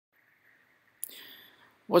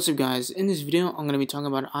What's up guys, in this video I'm going to be talking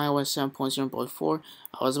about iOS 7.0.4.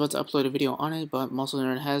 I was about to upload a video on it, but Muscle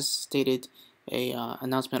Nerd has stated a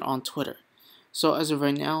announcement on Twitter. So as of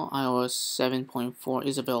right now, iOS 7.4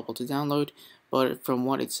 is available to download, but from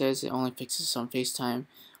what it says, it only fixes some FaceTime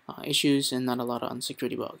issues and not a lot of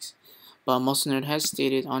security bugs. But Muscle Nerd has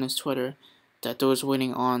stated on his Twitter that those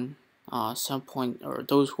waiting on those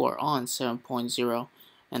who are on 7.0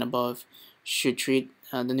 and above should treat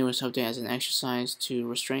the newest update as an exercise to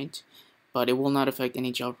restraint, but it will not affect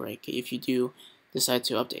any jailbreak if you do decide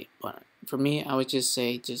to update. But for me, I would just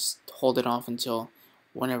say just hold it off until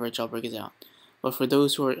whenever a jailbreak is out. But for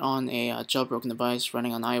those who are on a jailbroken device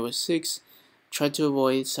running on iOS 6, try to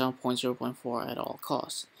avoid 7.0.4 at all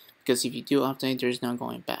costs, because if you do update, there's no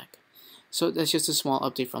going back. So that's just a small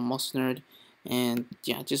update from Muscle Nerd, and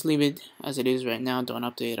yeah, just leave it as it is right now, don't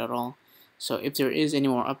update at all. So if there is any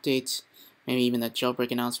more updates, maybe even a jailbreak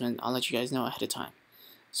announcement, I'll let you guys know ahead of time.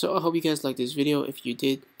 So I hope you guys liked this video. If you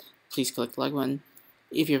did, please click the like button.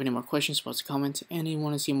 If you have any more questions, post a comment, and you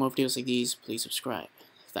want to see more videos like these, please subscribe.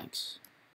 Thanks.